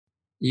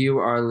You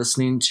are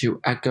listening to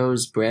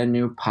Echo's brand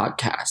new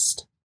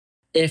podcast.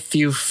 If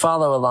you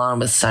follow along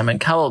with Simon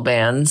Cowell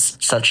bands,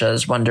 such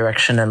as One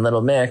Direction and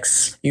Little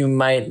Mix, you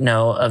might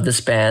know of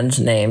this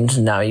band named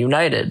Now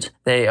United.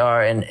 They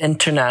are an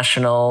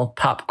international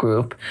pop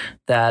group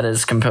that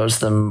is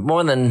composed of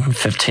more than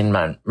 15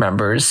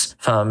 members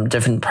from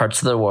different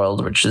parts of the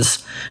world, which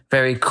is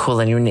very cool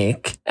and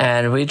unique.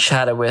 And we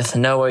chatted with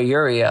Noah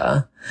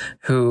Urrea,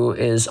 who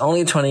is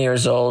only 20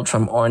 years old,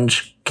 from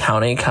Orange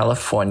County,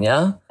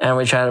 California. And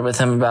we chatted with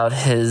him about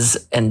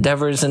his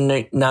endeavors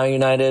in Now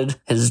United,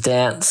 his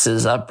dance,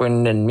 his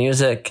upbringing in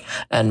music,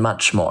 and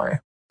much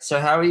more.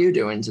 So how are you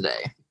doing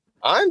today?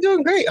 I'm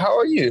doing great. How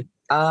are you?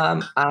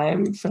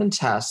 I'm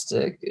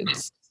fantastic.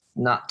 It's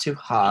not too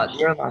hot.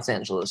 You're in Los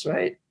Angeles,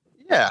 right?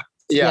 Yeah.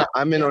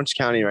 I'm in Orange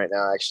County right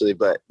now, actually.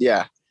 But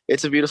yeah,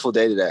 it's a beautiful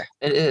day today.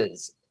 It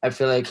is. I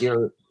feel like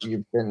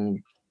you've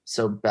been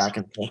so back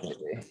and forth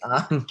lately.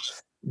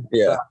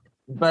 Yeah.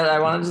 But I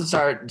wanted to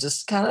start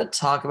just kind of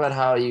talk about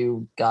how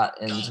you got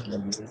into the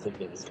music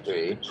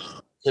industry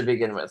to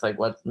begin with. Like,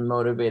 what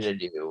motivated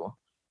you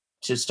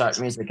to start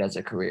music as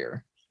a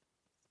career?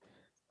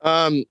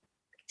 For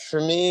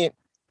me,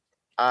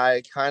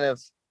 I kind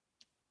of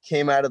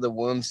came out of the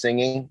womb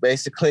singing,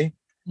 basically.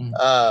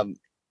 Mm.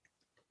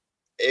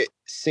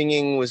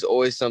 Singing was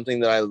always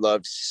something that I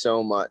loved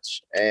so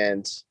much.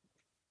 And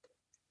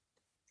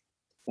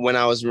when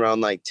I was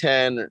around like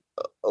 10,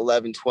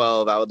 11,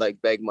 12, I would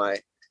like beg my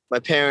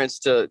parents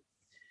to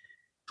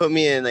put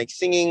me in like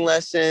singing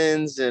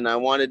lessons, and I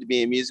wanted to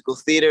be in musical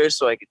theater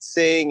so I could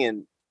sing.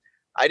 And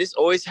I just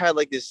always had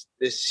like this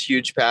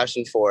huge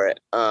passion for it.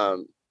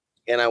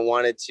 And I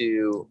wanted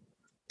to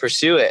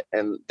pursue it.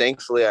 And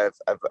thankfully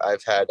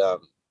I've had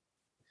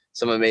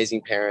some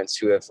amazing parents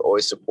who have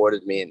always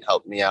supported me and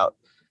helped me out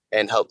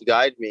and helped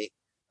guide me.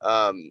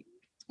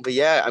 But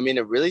yeah, I mean,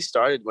 it really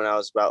started when I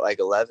was about like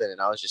 11,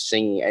 and I was just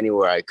singing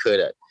anywhere I could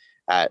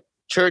at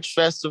church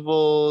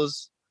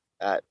festivals,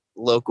 at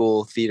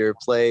local theater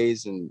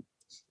plays. And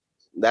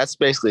that's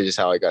basically just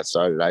how I got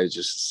started. I was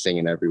just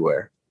singing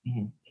everywhere.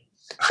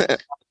 Mm-hmm.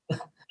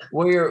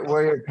 Were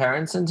your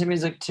parents into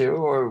music too,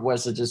 or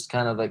was it just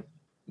kind of like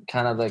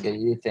a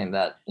you thing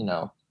that, you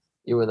know,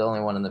 you were the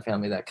only one in the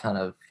family that kind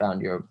of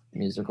found your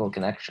musical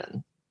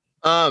connection?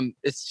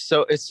 It's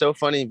so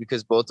funny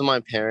because both of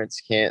my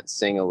parents can't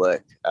sing a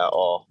lick at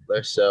all.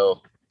 They're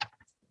so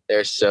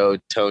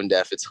tone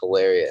deaf. It's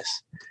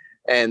hilarious.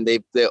 And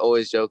they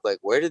always joke like,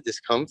 where did this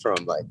come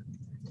from? Like,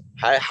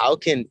 how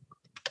can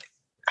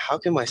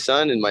my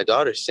son and my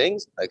daughter sing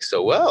like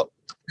so well?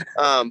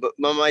 But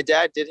my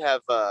dad did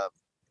have a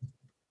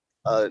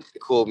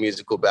cool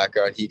musical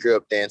background. He grew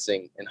up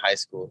dancing in high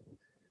school.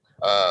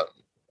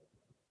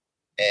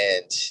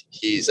 And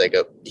he's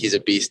a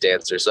beast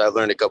dancer. So I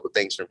learned a couple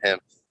things from him.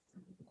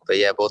 But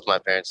yeah, both my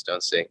parents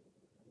don't sing.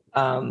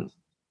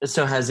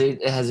 So has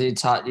he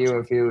taught you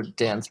a few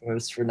dance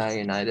moves for Now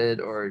United,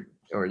 or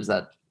is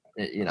that,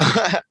 you know?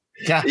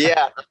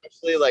 Yeah,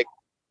 actually, like,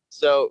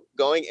 so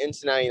going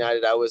into Now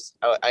United,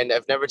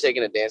 I've never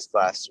taken a dance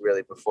class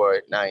really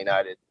before Now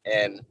United,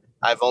 and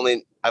I've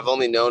only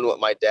known what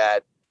my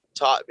dad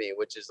taught me,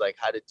 which is like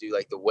how to do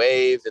like the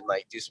wave and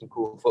like do some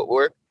cool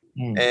footwork.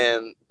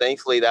 And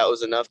thankfully that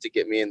was enough to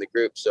get me in the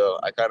group. So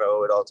I kind of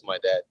owe it all to my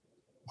dad.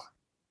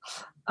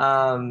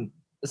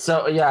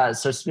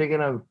 So speaking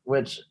of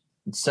which,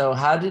 so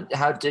how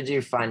did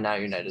you find Now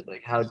United?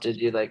 Like, how did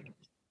you like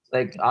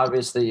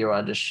obviously you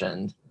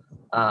auditioned.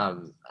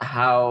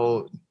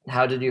 How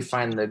did you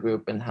find the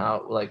group, and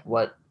how, like,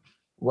 what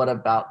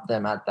about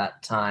them at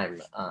that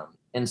time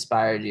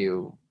inspired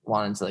you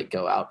wanting to like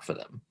go out for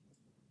them?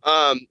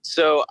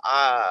 So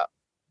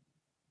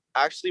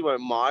actually my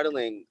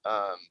modeling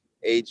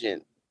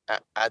agent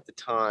at the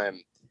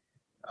time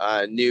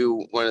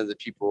knew one of the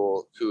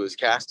people who was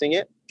casting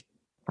it,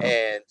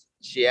 and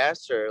she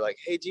asked her like,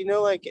 hey, do you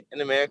know like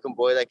an American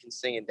boy that can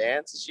sing and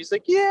dance? And she's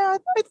like, yeah,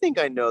 I think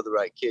I know the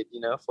right kid, you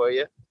know, for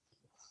you.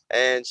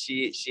 And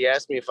she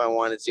asked me if I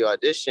wanted to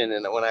audition.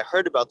 And when I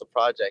heard about the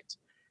project,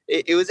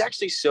 it was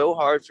actually so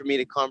hard for me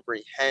to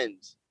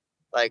comprehend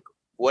like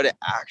what it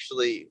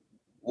actually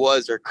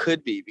was or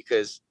could be,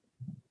 because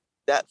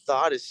that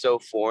thought is so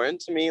foreign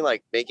to me,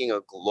 like making a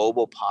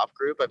global pop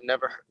group.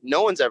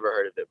 No one's ever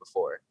heard of it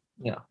before.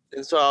 Yeah.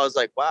 And so I was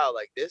like, wow,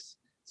 like this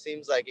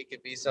seems like it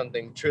could be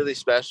something truly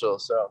special.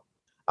 So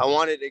I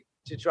wanted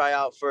to try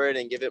out for it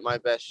and give it my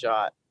best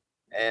shot.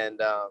 And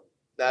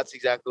that's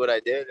exactly what I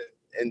did.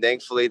 And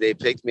thankfully they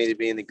picked me to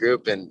be in the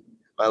group, and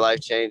my life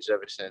changed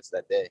ever since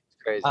that day. It's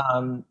crazy.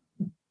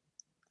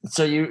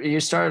 So you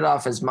started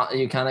off as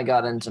you kind of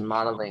got into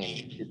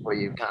modeling before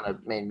you kind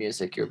of made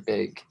music your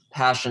big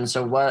passion.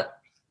 So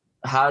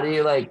how do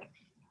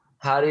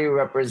you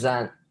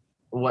represent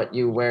what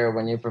you wear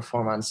when you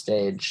perform on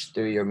stage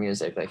through your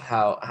music? Like,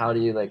 how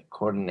do you like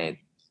coordinate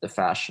the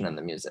fashion and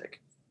the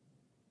music?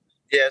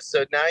 Yeah,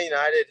 so Now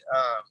United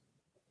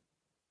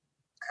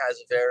has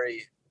a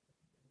very,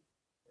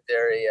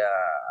 very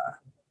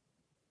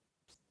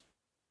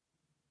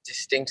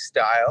distinct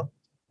style.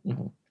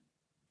 Mm-hmm.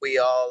 We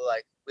all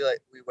like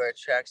we wear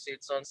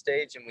tracksuits on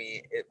stage, and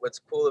what's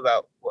cool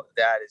about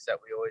that is that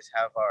we always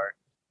have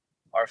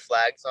our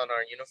flags on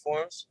our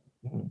uniforms,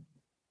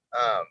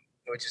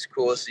 which is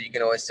cool. So you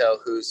can always tell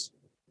who's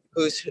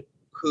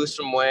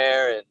from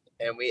where,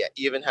 and we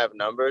even have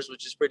numbers,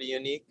 which is pretty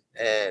unique.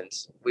 And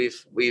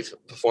we've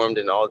performed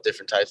in all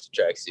different types of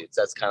tracksuits.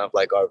 That's kind of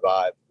like our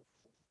vibe.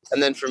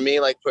 And then for me,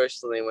 like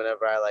personally,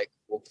 whenever I like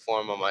will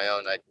perform on my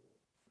own,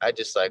 I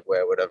just like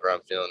wear whatever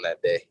I'm feeling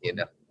that day. You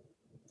know,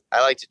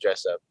 I like to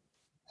dress up.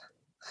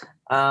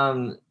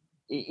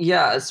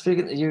 Yeah,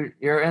 speaking,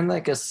 you're in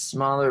like a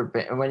smaller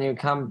band. When you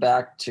come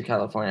back to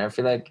California, I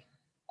feel like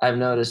I've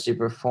noticed you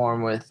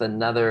perform with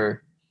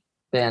another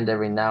band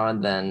every now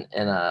and then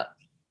in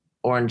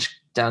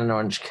down in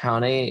Orange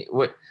County.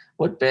 What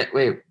band?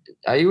 Wait,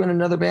 are you in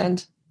another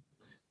band?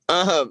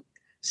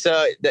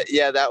 So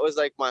that was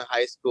like my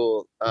high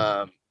school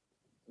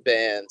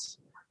bands.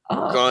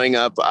 Oh. Growing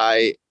up,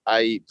 I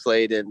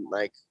played in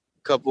like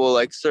a couple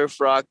like surf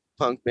rock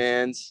punk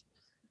bands,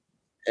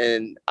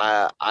 and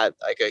I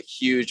like a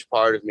huge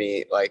part of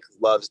me like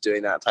loves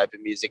doing that type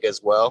of music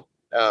as well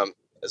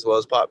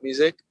as pop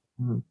music.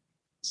 Mm-hmm.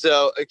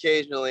 So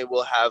occasionally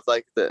we'll have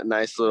like the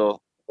nice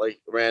little like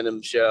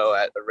random show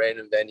at a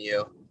random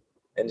venue,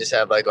 and just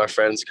have like our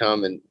friends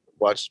come and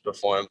watch us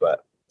perform.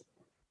 But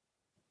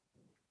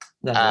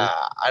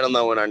I don't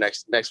know when our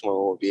next one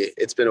will be.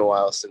 It's been a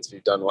while since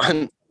we've done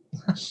one.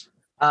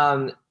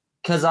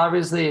 Because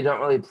obviously you don't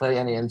really play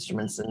any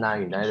instruments in Now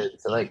United.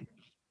 So like,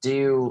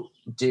 do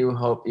you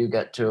hope you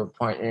get to a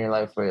point in your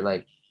life where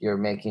like you're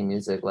making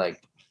music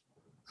like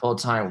full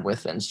time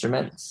with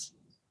instruments?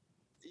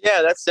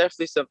 Yeah, that's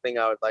definitely something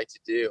I would like to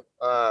do.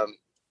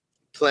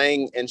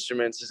 Playing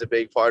instruments is a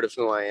big part of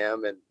who I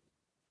am, and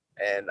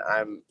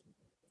I'm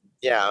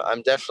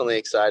definitely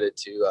excited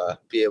to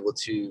be able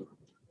to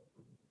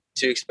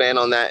expand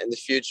on that in the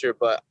future.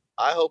 But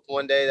I hope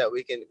one day that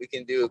we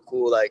can do a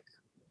cool like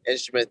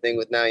instrument thing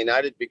with Now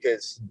United,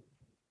 because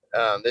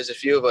there's a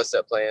few of us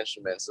that play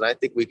instruments, and I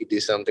think we could do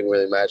something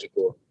really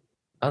magical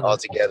all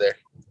together.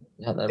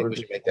 Yeah, I think we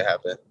should make that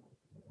happen.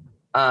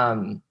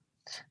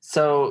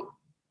 So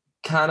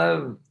kind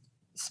of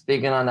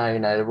speaking on Now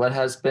United, what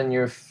has been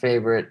your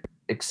favorite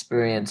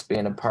experience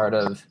being a part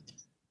of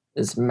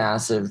this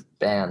massive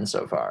band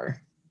so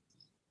far?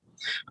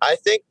 I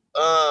think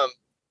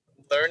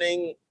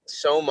learning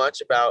so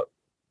much about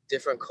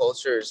different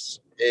cultures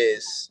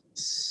is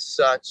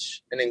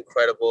such an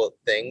incredible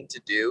thing to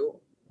do,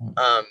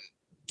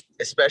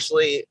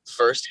 especially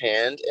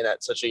firsthand and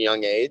at such a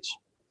young age.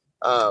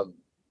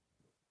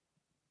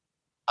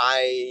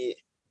 I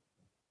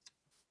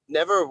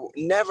never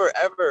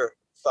ever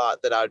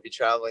thought that I would be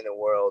traveling the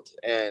world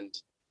and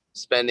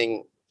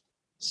spending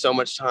so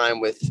much time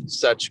with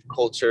such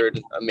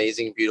cultured,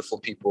 amazing, beautiful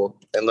people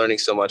and learning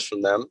so much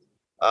from them.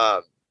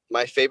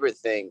 My favorite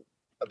thing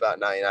about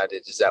Now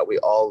United is that we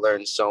all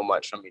learn so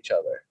much from each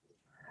other.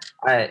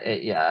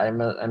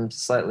 I'm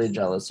slightly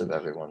jealous of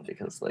everyone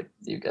because like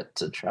you get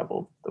to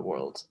travel the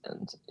world,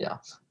 and yeah.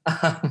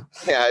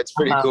 Yeah, it's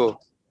pretty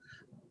cool.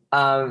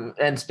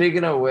 And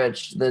speaking of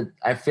which,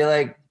 I feel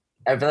like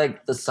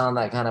the song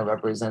that kind of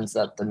represents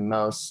that the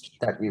most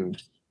that you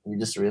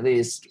just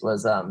released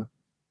was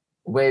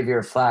Wave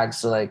Your Flag.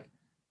 So like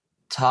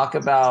talk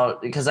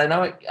about, because I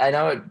know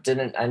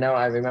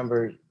I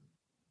remember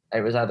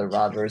it was either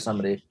Roger or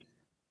somebody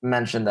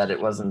mentioned that it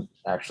wasn't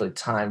actually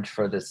timed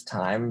for this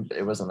time.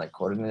 It wasn't like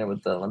coordinated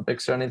with the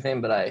Olympics or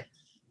anything, but I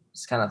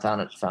just kind of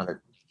found it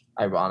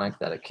ironic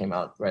that it came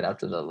out right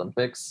after the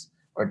Olympics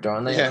or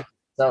during the Olympics.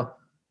 So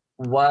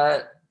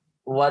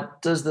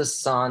what does this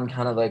song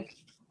kind of like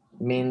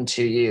mean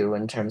to you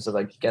in terms of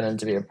like getting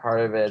to be a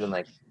part of it? And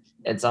like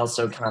it's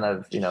also kind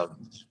of, you know,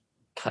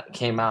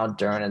 came out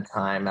during a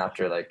time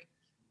after like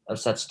of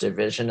such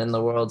division in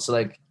the world. So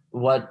like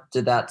what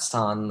did that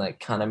song like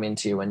kind of mean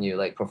to you when you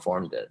like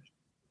performed it?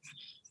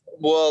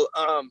 Well,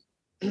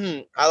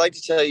 I like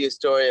to tell you a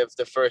story of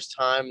the first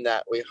time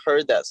that we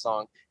heard that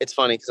song. It's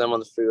funny because I'm on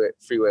the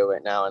freeway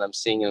right now and I'm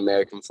seeing an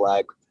American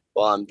flag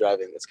while I'm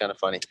driving. It's kind of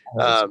funny.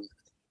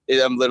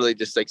 I'm literally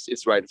just like,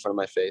 it's right in front of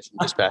my face.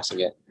 I'm just passing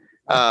it.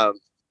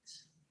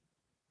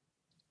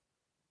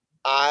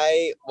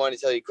 I want to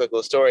tell you a quick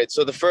little story.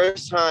 So the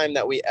first time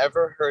that we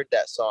ever heard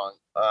that song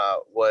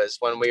was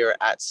when we were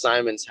at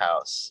Simon's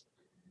house,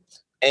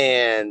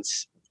 and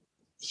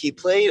he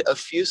played a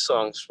few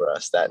songs for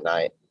us that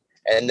night.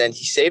 And then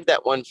he saved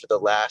that one for the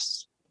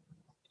last.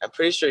 I'm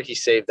pretty sure he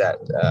saved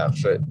that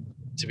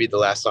to be the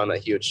last song that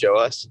he would show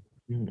us.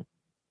 Mm.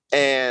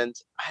 And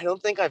I don't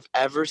think I've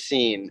ever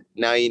seen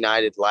Now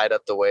United light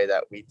up the way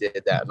that we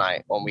did that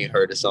night when we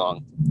heard a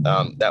song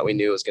that we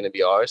knew was going to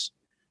be ours.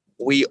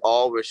 We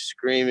all were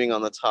screaming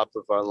on the top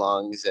of our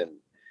lungs, and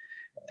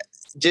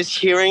just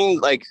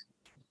hearing the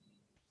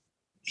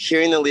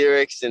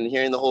lyrics and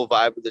hearing the whole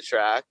vibe of the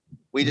track.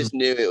 We just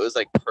knew it was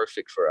like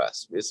perfect for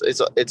us.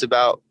 It's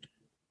about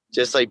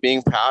just like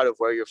being proud of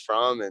where you're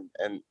from,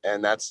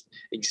 and that's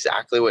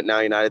exactly what Now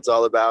United's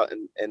all about.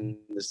 And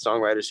the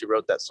songwriters who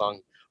wrote that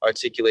song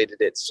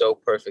articulated it so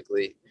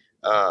perfectly.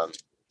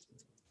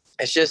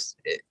 it's just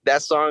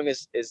that song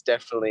is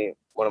definitely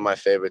one of my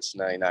favorites,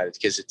 Now United,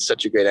 because it's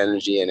such a great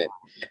energy in it,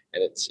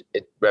 and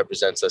it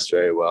represents us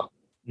very well.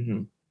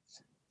 Mm-hmm.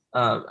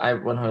 I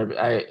 100.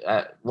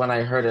 I when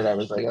I heard it, I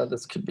was like, oh,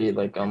 this could be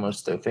like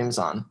almost their theme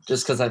song,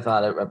 just because I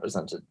thought it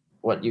represented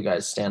what you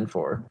guys stand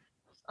for,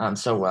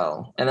 so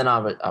well. And then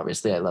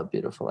obviously, I love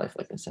Beautiful Life,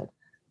 like I said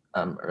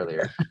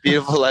earlier.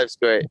 Beautiful Life's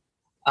great.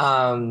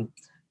 And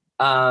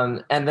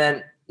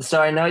then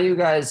so I know you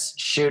guys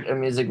shoot a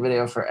music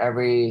video for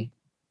every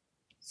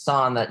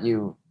song that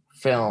you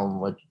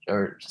film,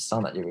 or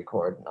song that you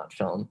record, not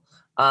film.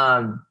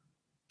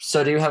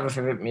 So do you have a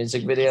favorite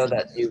music video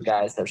that you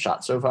guys have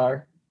shot so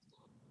far?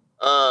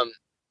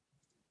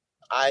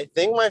 I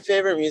think my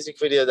favorite music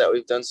video that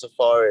we've done so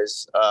far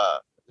is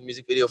the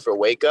music video for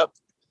Wake Up.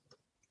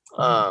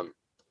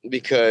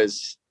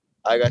 Because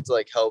I got to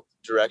like help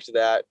direct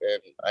that,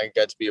 and I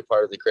got to be a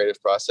part of the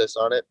creative process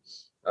on it.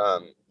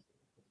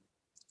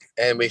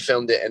 And we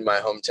filmed it in my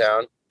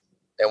hometown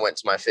and went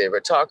to my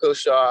favorite taco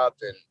shop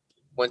and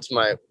went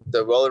to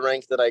the roller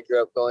rink that I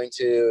grew up going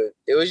to.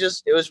 It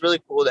was really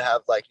cool to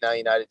have like Now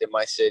United in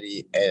my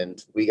city,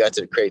 and we got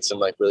to create some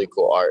like really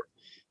cool art.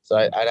 So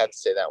I'd have to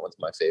say that one's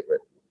my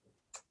favorite.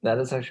 That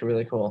is actually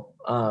really cool.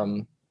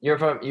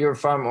 You're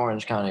from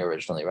Orange County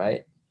originally,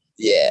 right?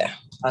 Yeah.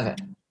 Okay.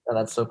 Oh,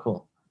 that's so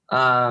cool.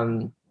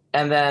 And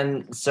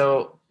then,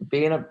 so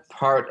being a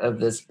part of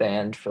this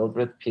band filled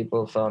with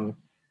people from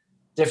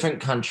different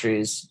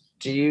countries,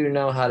 do you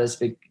know how to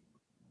speak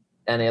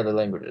any other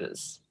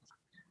languages?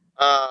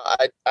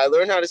 I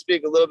learned how to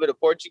speak a little bit of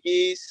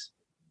Portuguese.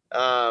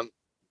 I'm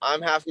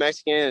half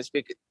Mexican and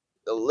speak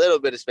a little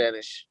bit of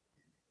Spanish,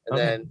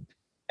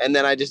 and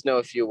then I just know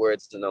a few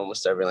words in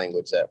almost every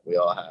language that we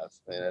all have.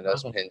 And I know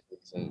some Hindi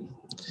and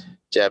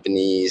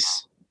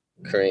Japanese,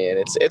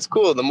 Korean. It's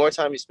cool. The more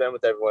time you spend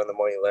with everyone, the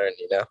more you learn.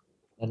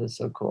 That is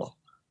so cool.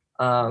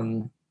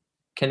 Can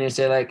you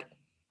say like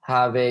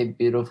 "Have a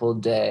beautiful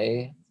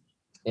day"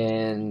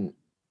 in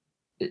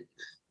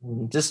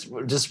just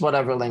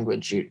whatever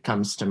language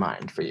comes to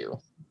mind for you?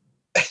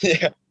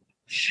 Yeah.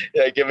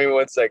 Give me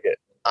 1 second.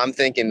 I'm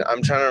trying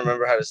to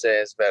remember how to say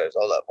it in Spanish.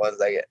 Hold up, 1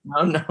 second.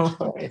 Oh no.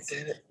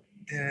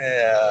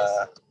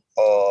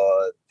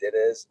 Oh,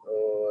 tienes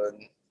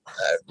un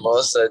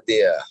hermoso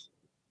día.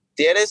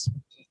 Tienes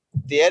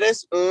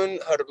un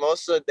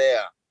hermoso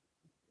día.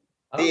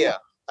 Dia,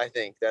 I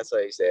think that's how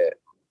you say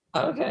it.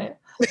 Okay.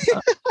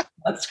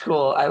 That's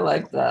cool. I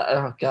like that.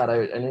 Oh God,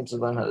 I need to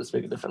learn how to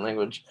speak a different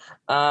language.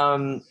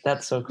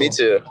 That's so cool. Me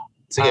too.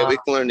 So yeah, we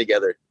can learn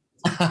together.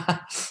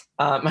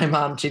 My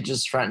mom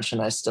teaches French,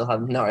 and I still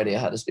have no idea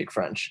how to speak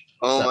French.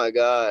 Oh my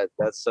God,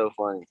 that's so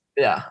funny.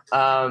 Yeah.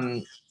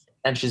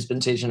 And she's been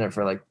teaching it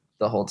for like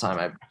the whole time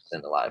I've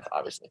been alive,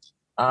 obviously.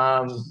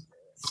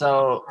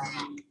 So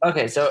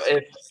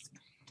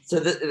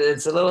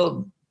it's a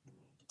little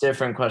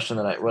different question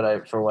than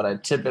what I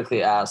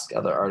typically ask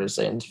other artists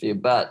I interview,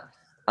 but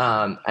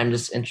I'm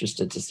just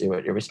interested to see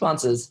what your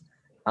response is.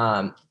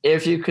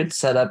 If you could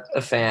set up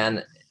a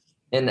fan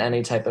in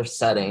any type of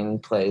setting,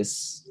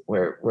 place,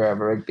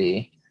 wherever it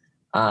be,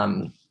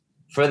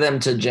 for them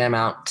to jam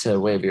out to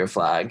Wave Your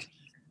Flag,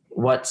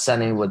 what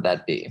setting would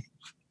that be?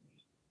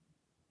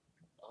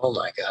 Oh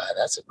my God,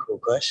 that's a cool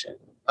question.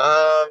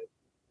 I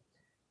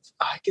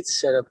could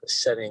set up a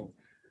setting.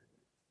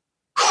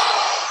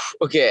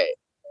 Okay.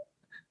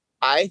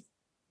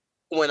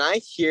 When I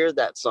hear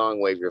that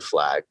song, Wave Your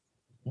Flag,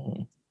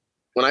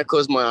 when I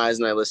close my eyes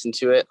and I listen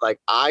to it, like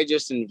I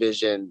just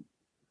envision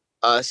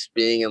us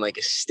being in like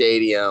a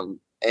stadium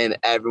and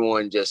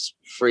everyone just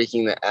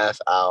freaking the F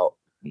out,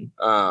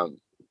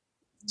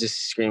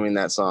 just screaming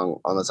that song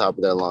on the top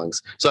of their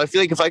lungs. So I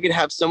feel like if I could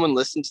have someone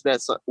listen to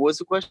that song, what's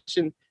the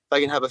question? If I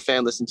can have a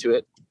fan listen to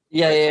it?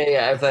 Yeah.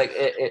 If like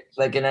it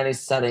like in any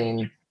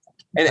setting.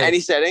 In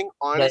any setting,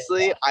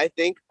 honestly, I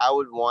think I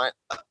would want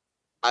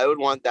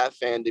that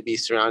fan to be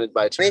surrounded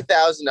by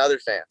 20,000 other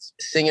fans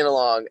singing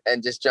along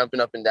and just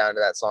jumping up and down to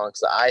that song.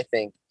 So I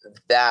think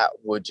that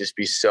would just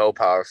be so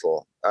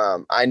powerful.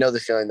 I know the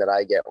feeling that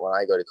I get when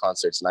I go to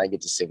concerts and I get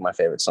to sing my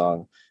favorite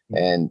song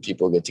and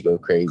people get to go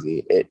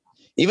crazy.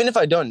 Even if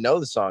I don't know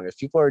the song, if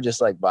people are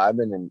just like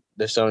vibing and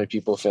there's so many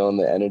people feeling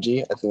the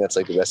energy, I think that's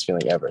like the best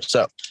feeling ever.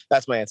 So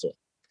that's my answer.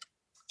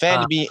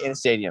 Fan to be in a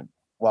stadium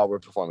while we're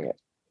performing it.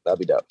 That'd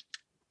be dope.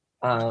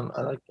 I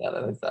like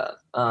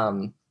that.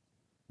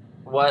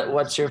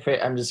 What's your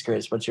favorite? I'm just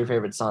curious. What's your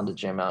favorite song to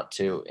jam out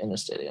to in a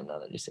stadium? Now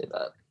that you say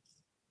that,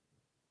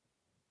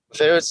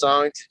 favorite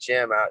song to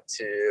jam out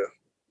to.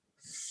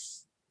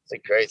 It's a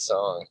great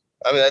song.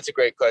 I mean, that's a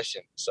great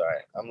question.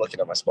 Sorry, I'm looking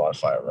at my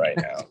Spotify right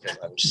now because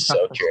I'm just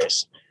so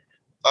curious.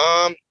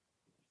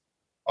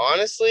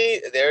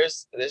 Honestly,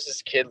 there's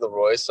this Kid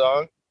Leroy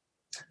song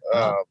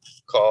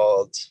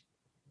called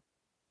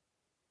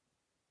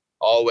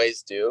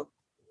 "Always Do."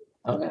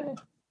 Okay.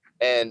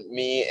 And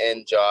me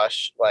and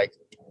Josh like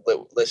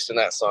listened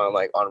to that song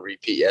like on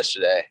repeat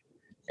yesterday,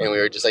 and we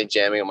were just like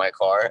jamming in my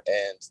car,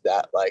 and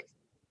that like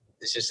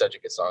it's just such a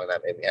good song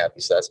that made me happy.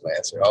 So that's my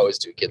answer. Always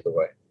Do, Kid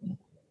Leroy.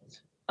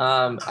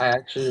 I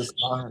actually just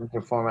saw him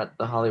perform at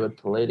the Hollywood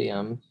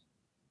Palladium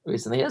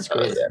recently. He has Oh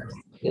great, yeah.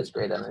 he has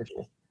great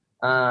energy.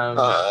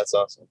 That's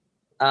awesome.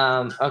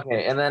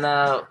 Okay, and then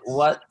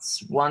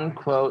what's one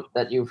quote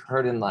that you've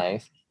heard in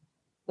life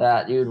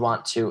that you'd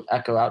want to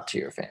echo out to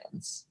your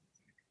fans?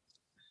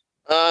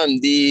 I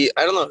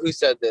don't know who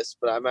said this,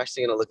 but I'm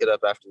actually gonna look it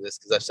up after this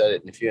because I've said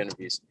it in a few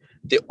interviews.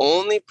 The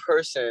only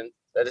person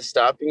that is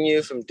stopping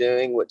you from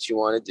doing what you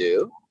want to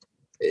do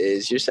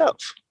is yourself.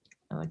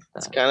 I like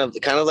It's that.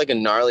 kind of like a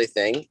gnarly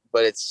thing,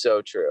 but it's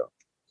so true.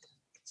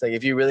 It's like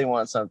if you really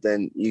want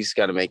something, you just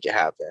got to make it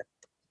happen,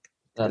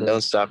 and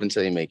don't stop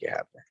until you make it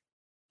happen.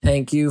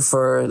 Thank you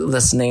for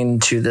listening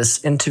to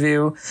this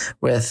interview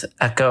with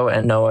Echo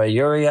and Noah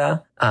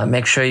Urrea.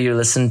 Make sure you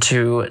listen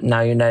to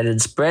Now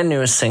United's brand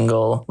new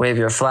single, Wave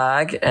Your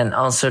Flag, and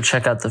also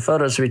check out the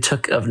photos we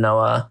took of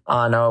Noah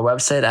on our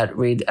website at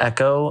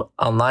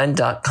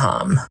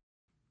readechoonline.com.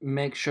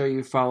 Make sure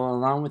you follow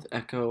along with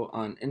Echo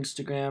on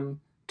Instagram,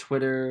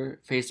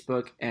 Twitter,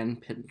 Facebook,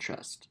 and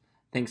Pinterest.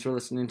 Thanks for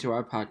listening to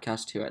our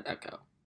podcast here at Echo.